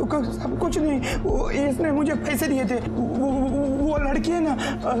कुछ नहीं, इसने मुझे पैसे दिए थे। वो लड़की है ना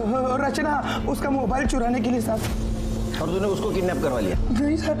रचना, उसका मोबाइल चुराने के लिए साहब। और तूने उसको किडनैप करवा लिया?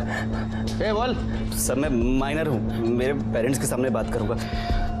 नहीं सर। ए बोल। सर मैं माइनर हूँ, मेरे पेरेंट्स के सामने बात करूंगा।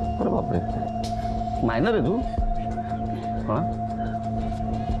 अरे बाप रे, माइनर है तू? हाँ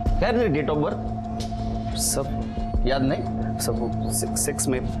क्या है तेरी डेट ऑफ बर्थ? सब याद नहीं? सब 6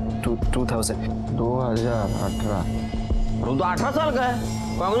 में 2018। तू तो 18 साल का है।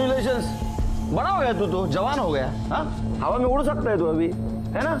 कांग्रेचुलेशंस, बड़ा हो गया तू तो, जवान हो गया। हाँ हवा में उड़ सकता है तू अभी,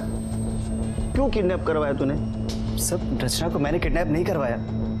 है ना? क्यों किडनैप करवाया तूने? सब रचना को मैंने किडनैप नहीं करवाया।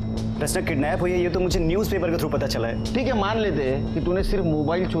 रचना किडनैप हुई है ये तो मुझे न्यूज़पेपर के थ्रू पता चला है। ठीक है, मान लेते हैं कि तूने सिर्फ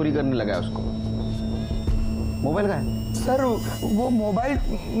मोबाइल चोरी करने लगा उसको। मोबाइल का है? सर वो मोबाइल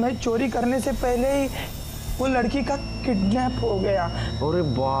मैं चोरी करने से पहले ही वो लड़की का किडनैप हो गया। अरे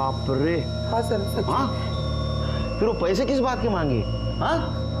बाप रे। हाँ सर। हाँ फिर वो पैसे किस बात के मांगे? हाँ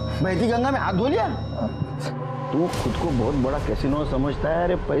बहती गंगा में हाथ धो लिया? तू खुद को बहुत बड़ा कैसीनो समझता है।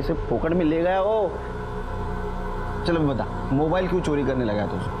 अरे पैसे फोकट में ले गया वो। चलो बता, मोबाइल क्यों चोरी करने लगा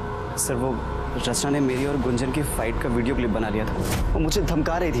तू? सर वो रचना ने मेरी और गुंजन की फाइट का वीडियो क्लिप बना लिया था। वो मुझे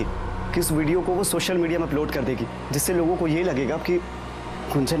धमका रही थी कि इस वीडियो को वो सोशल मीडिया में अपलोड कर देगी, जिससे लोगों को ये लगेगा कि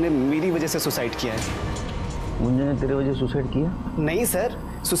गुंजन ने मेरी वजह से सुसाइड किया है। गुंजन ने तेरे वजह सुसाइड किया? नहीं सर,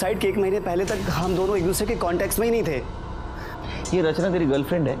 सुसाइड के 1 महीने पहले तक हम दोनों एक दूसरे के कॉन्टेक्ट में ही नहीं थे। ये रचना तेरी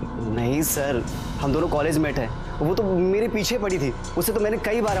गर्लफ्रेंड है? नहीं सर, हम दोनों कॉलेज मेट हैं। वो तो मेरे पीछे पड़ी थी, उसे तो मैंने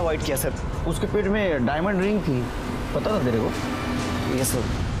कई बार अवॉइड किया सर। उसके पेट में डायमंड रिंग थी, पता था तेरे को? ये सर,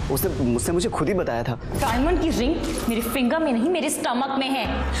 उसने मुझे खुद ही बताया था। डायमंड की रिंग मेरे फिंगर में नहीं, मेरे स्टमक में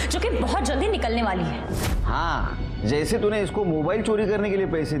है, जो कि बहुत जल्दी निकलने वाली है। हाँ, जैसे तूने इसको मोबाइल चोरी करने के लिए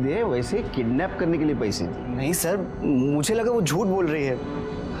पैसे दिए, वैसे किडनैप करने के लिए पैसे दिए। नहीं सर, मुझे लगा वो झूठ बोल रही है।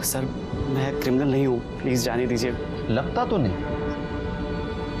 सर मैं क्रिमिनल नहीं हूँ, प्लीज जाने दीजिए। लगता तो नहीं।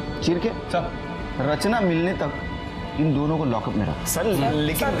 चिरके रचना मिलने तक इन दोनों को लॉकअप में रख। सर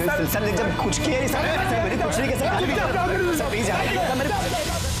लेकिन सर जब कुछ किया नहीं सर, मैंने कुछ नहीं किया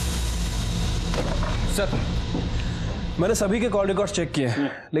सर। मैंने सभी के कॉल रिकॉर्ड्स चेक किए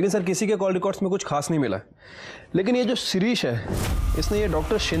हैं, लेकिन सर किसी के कॉल रिकॉर्ड्स में कुछ खास नहीं मिला। लेकिन ये जो शिरीष है, इसने ये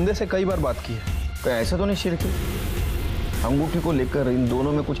डॉक्टर शिंदे से कई बार बात की है। तो ऐसा तो नहीं शिरके, अंगूठी को लेकर इन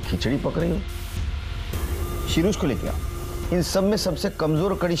दोनों में कुछ खिचड़ी पक रही हो? शिरीष को लेकर आओ। इन सब में सबसे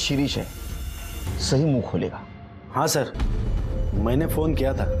कमजोर कड़ी शिरीष है, सही मुंह खोलेगा। हाँ सर, मैंने फोन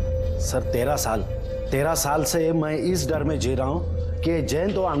किया था। सर 13 साल से मैं इस डर में जी रहा हूँ कि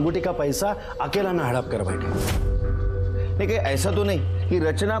जयंत तो अंगूठी का पैसा अकेला ना हड़प कर बैठे। लेकिन ऐसा तो नहीं कि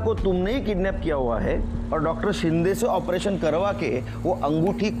रचना को तुमने ही किडनैप किया हुआ है और डॉक्टर शिंदे से ऑपरेशन करवा के वो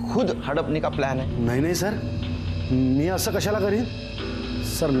अंगूठी खुद हड़पने का प्लान है? नहीं सर, मी असं कशाला करीन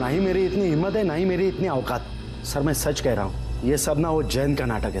सर, ना ही मेरी इतनी हिम्मत है, ना ही मेरी इतनी औकात। सर मैं सच कह रहा हूँ, ये सब ना वो जयंत का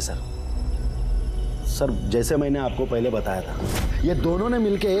नाटक है सर। जैसे मैंने आपको पहले बताया था, ये दोनों ने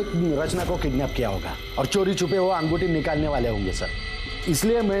मिलके रचना को किडनैप किया होगा और चोरी छुपे वो अंगूठी निकालने वाले होंगे सर।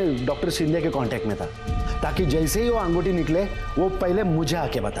 इसलिए मैं डॉक्टर शिंदे के कांटेक्ट में था, ताकि जैसे ही वो अंगूठी निकले वो पहले मुझे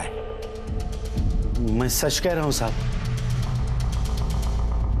आके बताए। मैं सच कह रहा हूं साहब।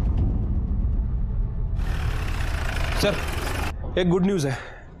 सर, एक गुड न्यूज़ है।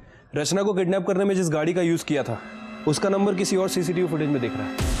 रचना को किडनैप करने में जिस गाड़ी का यूज़ किया था उसका नंबर किसी और सीसीटीवी फुटेज में दिख रहा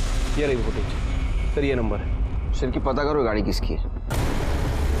है। ये रही फुटेज सर, ये नंबर है। सर की पता करो गाड़ी किसकी है।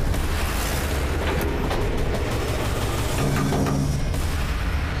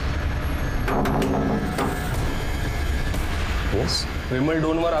 यस विमल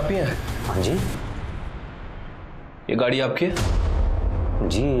डोनवर आप ही हैं? हाँ जी। ये गाड़ी आपकी है?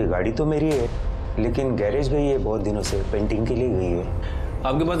 जी ये गाड़ी तो मेरी है, लेकिन गैरेज गई है बहुत दिनों से, पेंटिंग के लिए गई है।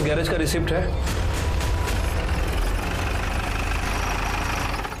 आपके पास गैरेज का रिसिप्ट है?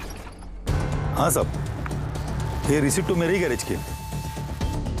 हाँ साहब, ये रिसिप्ट तो मेरे ही गैरेज की है।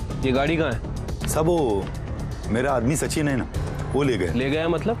 ये गाड़ी कहाँ है? सब वो मेरा आदमी सचिन है ना, वो ले गए। ले गया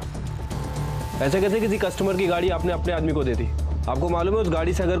मतलब? ऐसे कैसे किसी कस्टमर की गाड़ी आपने अपने आदमी को दे दी? आपको मालूम है उस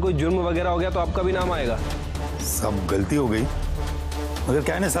गाड़ी से अगर कोई जुर्म वगैरह हो गया तो आपका भी नाम आएगा। सब गलती हो गई, मगर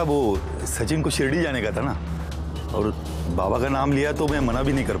क्या है ना साहब, वो सचिन को शिरडी जाने का था ना, और बाबा का नाम लिया तो मैं मना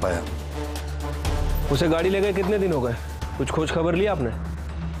भी नहीं कर पाया। उसे गाड़ी ले गए कितने दिन हो गए? कुछ खोज खबर लिया आपने?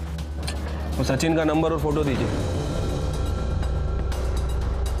 वो सचिन का नंबर और फोटो दीजिए।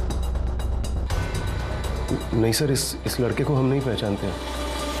 नहीं सर, इस लड़के को हम नहीं पहचानते हैं।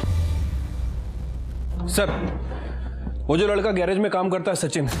 सर, वो जो लड़का गैरेज में काम करता है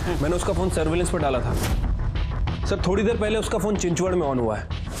सचिन, मैंने उसका फोन सर्विलेंस पर डाला था। सर, थोड़ी देर पहले उसका फोन चिंचवड़ में ऑन हुआ है,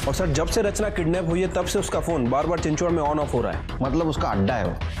 और सर जब से रचना किडनैप हुई है तब से उसका फोन बार बार चिंचवड़ में ऑन ऑफ हो रहा है। मतलब उसका अड्डा है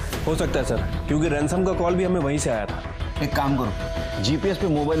वो? हो सकता है सर, क्योंकि रैंसम का कॉल भी हमें वहीं से आया था। एक काम करो, जीपीएस पे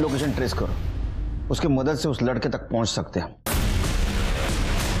मोबाइल लोकेशन ट्रेस करो, उसकी मदद से उस लड़के तक पहुंच सकते हैं।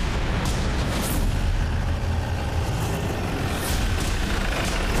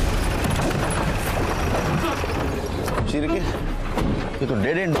 ये तो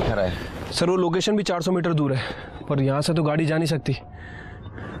डेड एंड दिखा रहा है। सर, वो लोकेशन भी 400 मीटर दूर है, पर यहाँ से तो गाड़ी जा नहीं सकती।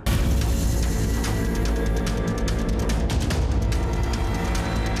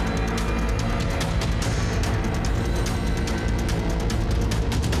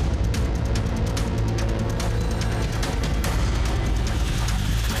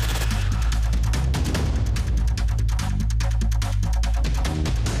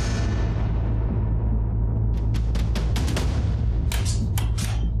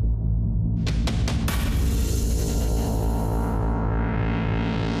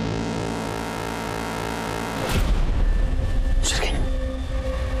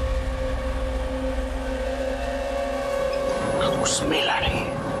 स्मेल आ रही है।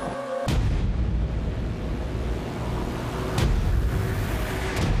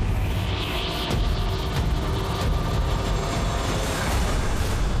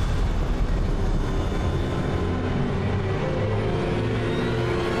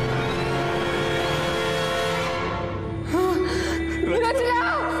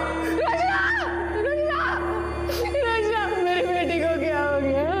 मेरी बेटी को क्या हो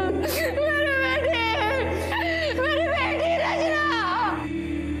गया?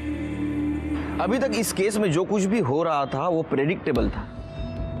 अभी तक इस केस में जो कुछ भी हो रहा था वो प्रेडिक्टेबल था,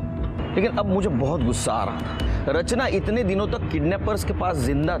 लेकिन अब मुझे बहुत गुस्सा आ रहा था। रचना इतने दिनों तक किडनैपर्स के पास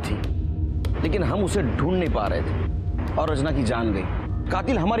जिंदा थी, लेकिन हम उसे ढूंढ नहीं पा रहे थे, और रचना की जान गई।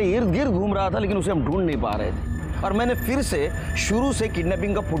 कातिल हमारे इर्द गिर्द घूम रहा था, लेकिन उसे हम ढूंढ नहीं पा रहे थे, और मैंने फिर से शुरू से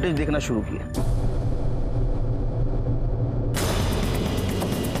किडनैपिंग का फुटेज देखना शुरू किया।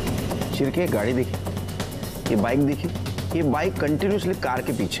 चिरके गाड़ी देखी, ये बाइक देखी, ये बाइक कंटिन्यूसली कार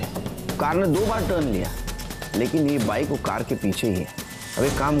के पीछे। कार ने 2 बार टर्न लिया, लेकिन ये बाइक वो कार के पीछे ही है। अब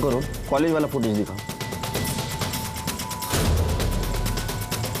एक काम करो, कॉलेज वाला फुटेज दिखाओ।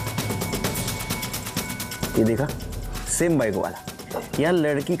 ये देखा, सेम बाइक वाला। यहाँ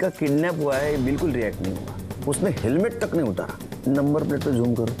लड़की का किडनैप हुआ है, बिल्कुल रिएक्ट नहीं हुआ, उसने हेलमेट तक नहीं उतारा। नंबर प्लेट पे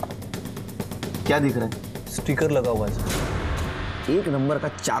जूम करो, क्या दिख रहा है? स्टिकर लगा हुआ है। एक नंबर का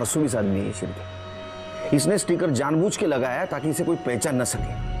 420 आदमी है शिरके। इसने स्टिकर जानबूझ के लगाया ताकि इसे कोई पहचान न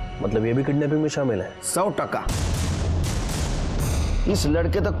सके। मतलब ये भी किडनैपिंग में शामिल है? 100%। इस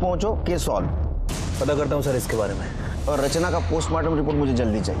लड़के तक पहुंचो, केस सॉल्व। पता करता हूं सर इसके बारे में। और रचना का पोस्टमार्टम रिपोर्ट मुझे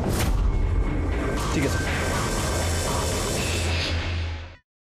जल्दी चाहिए। ठीक है सर।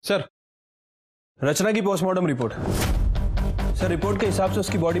 सर, रचना की पोस्टमार्टम रिपोर्ट। सर, रिपोर्ट के हिसाब से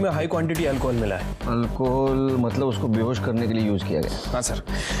उसकी बॉडी में हाई क्वांटिटी अल्कोहल मिला है। अल्कोहल मतलब उसको बेहोश करने के लिए यूज किया गया? हाँ सर।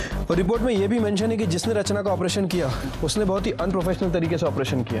 और रिपोर्ट में यह भी मेंशन है कि जिसने रचना का ऑपरेशन किया उसने बहुत ही अनप्रोफेशनल तरीके से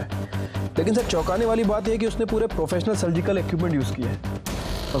ऑपरेशन किया है। लेकिन सर चौंकाने वाली बात यह है कि उसने पूरे प्रोफेशनल सर्जिकल इक्विपमेंट यूज़ किए हैं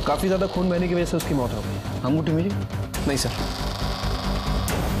और काफ़ी ज़्यादा खून बहने की वजह से उसकी मौत हो गई। अंगूठी मिली? नहीं सर।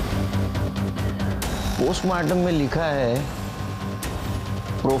 पोस्टमार्टम में लिखा है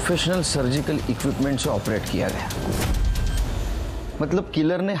प्रोफेशनल सर्जिकल इक्विपमेंट से ऑपरेट किया गया, मतलब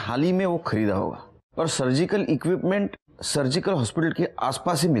किलर ने हाल ही में वो खरीदा होगा। और सर्जिकल इक्विपमेंट सर्जिकल हॉस्पिटल के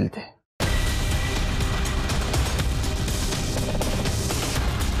आसपास ही मिलते हैं।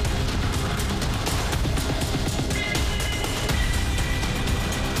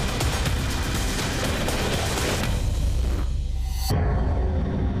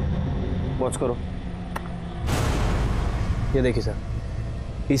 वॉच करो। ये देखिए सर,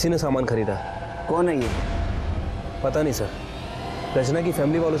 इसी ने सामान खरीदा है। कौन है ये? पता नहीं सर, रचना की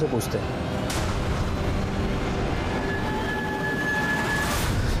फैमिली वालों से पूछते हैं।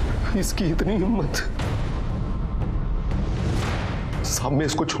 इसकी इतनी हिम्मत। साहब मैं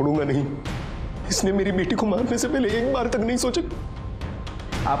इसको छोड़ूंगा नहीं। इसने मेरी बेटी को मारने से पहले एक बार तक नहीं सोचा।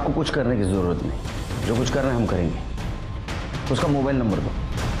 आपको कुछ करने की जरूरत नहीं, जो कुछ करना है हम करेंगे। उसका मोबाइल नंबर दो।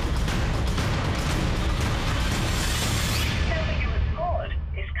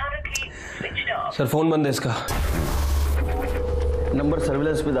 सर फोन बंद है इसका। नंबर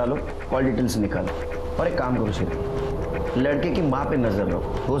सर्विलेंस पे डालो, कॉल डिटेल्स निकालो। और एक काम करो सीधे, लड़के की माँ पे नजर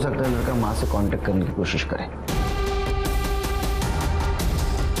रखो। हो सकता है लड़का माँ से कांटेक्ट करने की कोशिश करे।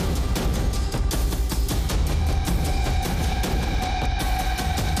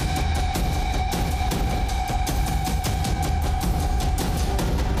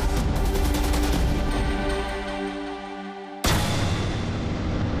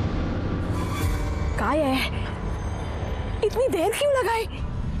 इतनी देर क्यों लगाई?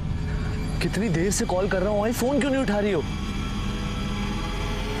 कितनी देर से कॉल कर रहा हूँ, फोन क्यों नहीं उठा रही हो?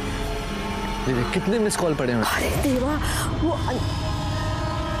 कितने मिस कॉल पड़े हैं? अरे देवा,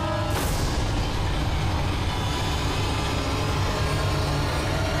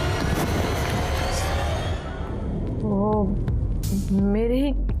 वो मेरे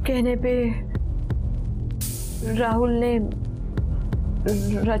ही कहने पे राहुल ने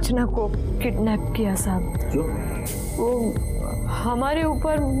रचना को किडनैप किया साहब। क्यों? वो हमारे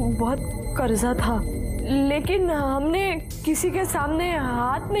ऊपर बहुत कर्जा था, लेकिन हमने किसी के सामने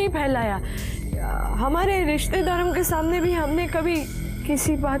हाथ नहीं फैलाया। हमारे रिश्तेदारों के सामने भी हमने कभी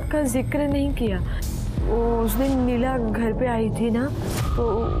किसी बात का जिक्र नहीं किया। वो उस दिन नीला घर पे आई थी ना, तो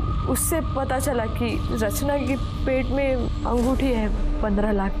उससे पता चला कि रचना के पेट में अंगूठी है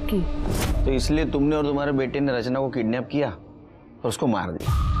 15 लाख की। तो इसलिए तुमने और तुम्हारे बेटे ने रचना को किडनैप किया और उसको मार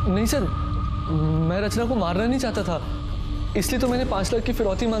दिया? नहीं सर, मैं रचना को मारना नहीं चाहता था, इसलिए तो मैंने 5 लाख की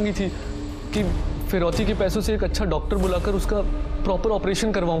फिरौती मांगी थी कि फिरौती के पैसों से एक अच्छा डॉक्टर बुलाकर उसका प्रॉपर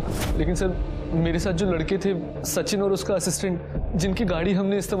ऑपरेशन करवाऊं। लेकिन सर मेरे साथ जो लड़के थे, सचिन और उसका असिस्टेंट, जिनकी गाड़ी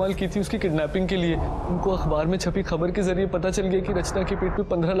हमने इस्तेमाल की थी उसकी किडनैपिंग के लिए, उनको अखबार में छपी खबर के जरिए पता चल गया कि रचना के पेट में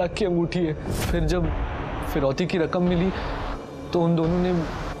 15 लाख की अंगूठी है। फिर जब फिरौती की रकम मिली तो उन दोनों ने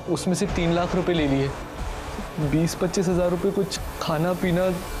उसमें से 3 लाख रुपए ले लिए। 20-25 हज़ार रुपये कुछ खाना पीना,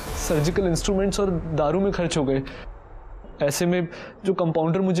 सर्जिकल इंस्ट्रूमेंट्स और दारू में खर्च हो गए। ऐसे में जो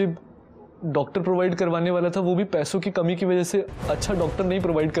कंपाउंडर मुझे डॉक्टर प्रोवाइड करवाने वाला था, वो भी पैसों की कमी की वजह से अच्छा डॉक्टर नहीं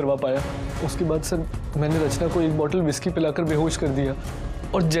प्रोवाइड करवा पाया। उसके बाद सर मैंने रचना को 1 बॉटल विस्की पिलाकर बेहोश कर दिया,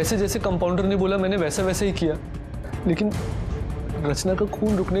 और जैसे जैसे कंपाउंडर ने बोला मैंने वैसा वैसे ही किया। लेकिन रचना का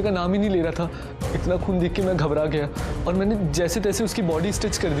खून रुकने का नाम ही नहीं ले रहा था। इतना खून देख के मैं घबरा गया और मैंने जैसे तैसे उसकी बॉडी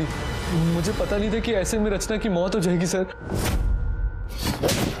स्टिच कर दी। मुझे पता नहीं था कि ऐसे में रचना की मौत हो जाएगी सर।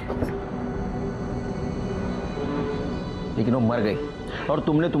 लेकिन वो मर गई और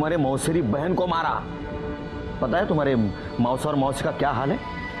तुमने तुम्हारे मौसेरी बहन को मारा। पता है तुम्हारे मौसा और मौसी का क्या हाल है?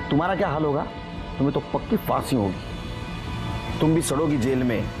 तुम्हारा क्या हाल होगा? तुम्हें तो पक्की फांसी होगी। तुम भी सड़ोगी जेल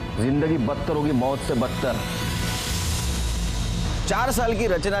में, जिंदगी बदतर होगी मौत से बदतर। 4 साल की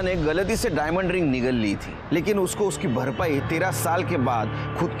रचना ने गलती से डायमंड रिंग निगल ली थी, लेकिन उसको उसकी भरपाई 13 साल के बाद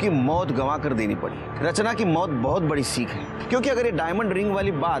खुद की मौत गंवा कर देनी पड़ी। रचना की मौत बहुत बड़ी सीख है, क्योंकि अगर ये डायमंड रिंग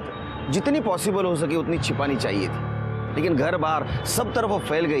वाली बात जितनी पॉसिबल हो सके उतनी छिपानी चाहिए थी, लेकिन घर बार सब तरफ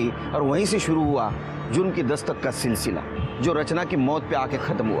फैल गई और वहीं से शुरू हुआ जुर्म की दस्तक का सिलसिला, जो रचना की मौत पे आके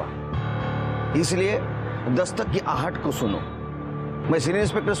खत्म हुआ। इसलिए दस्तक की आहट को सुनो। मैं सीनियर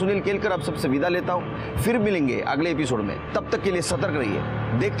इंस्पेक्टर सुनील केलकर अब सबसे विदा लेता हूं। फिर मिलेंगे अगले एपिसोड में। तब तक के लिए सतर्क रहिए,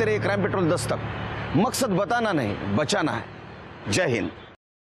 देखते रहिए क्राइम पेट्रोल दस्तक। मकसद बताना नहीं, बचाना है। जय Hind.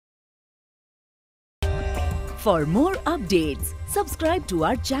 For more updates, subscribe to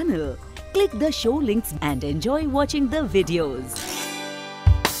our channel, click the show links and enjoy watching the videos.